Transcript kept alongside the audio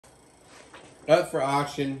Up for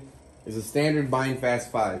auction is a standard Bindfast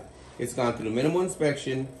 5. It's gone through the minimal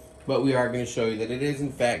inspection, but we are going to show you that it is in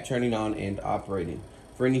fact turning on and operating.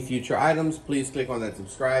 For any future items, please click on that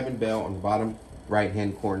subscribe and bell on the bottom right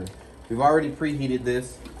hand corner. We've already preheated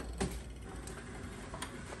this.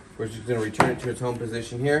 We're just going to return it to its home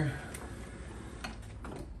position here.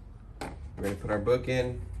 We're going to put our book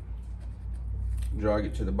in, drag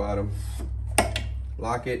it to the bottom,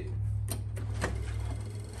 lock it,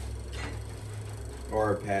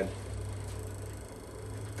 or a pad.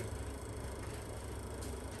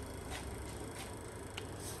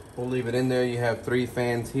 We'll leave it in there. You have 3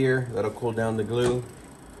 fans here that'll cool down the glue.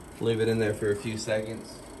 Leave it in there for a few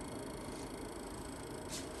seconds.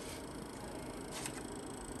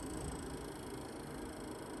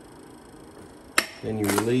 Then you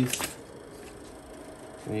release,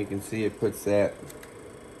 and you can see it puts that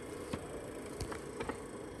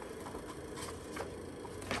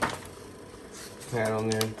pad on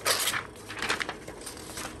there.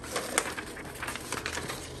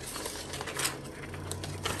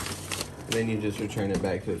 Then you just return it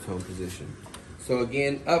back to its home position. So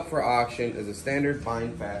again, up for auction is a standard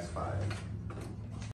Bindfast 5.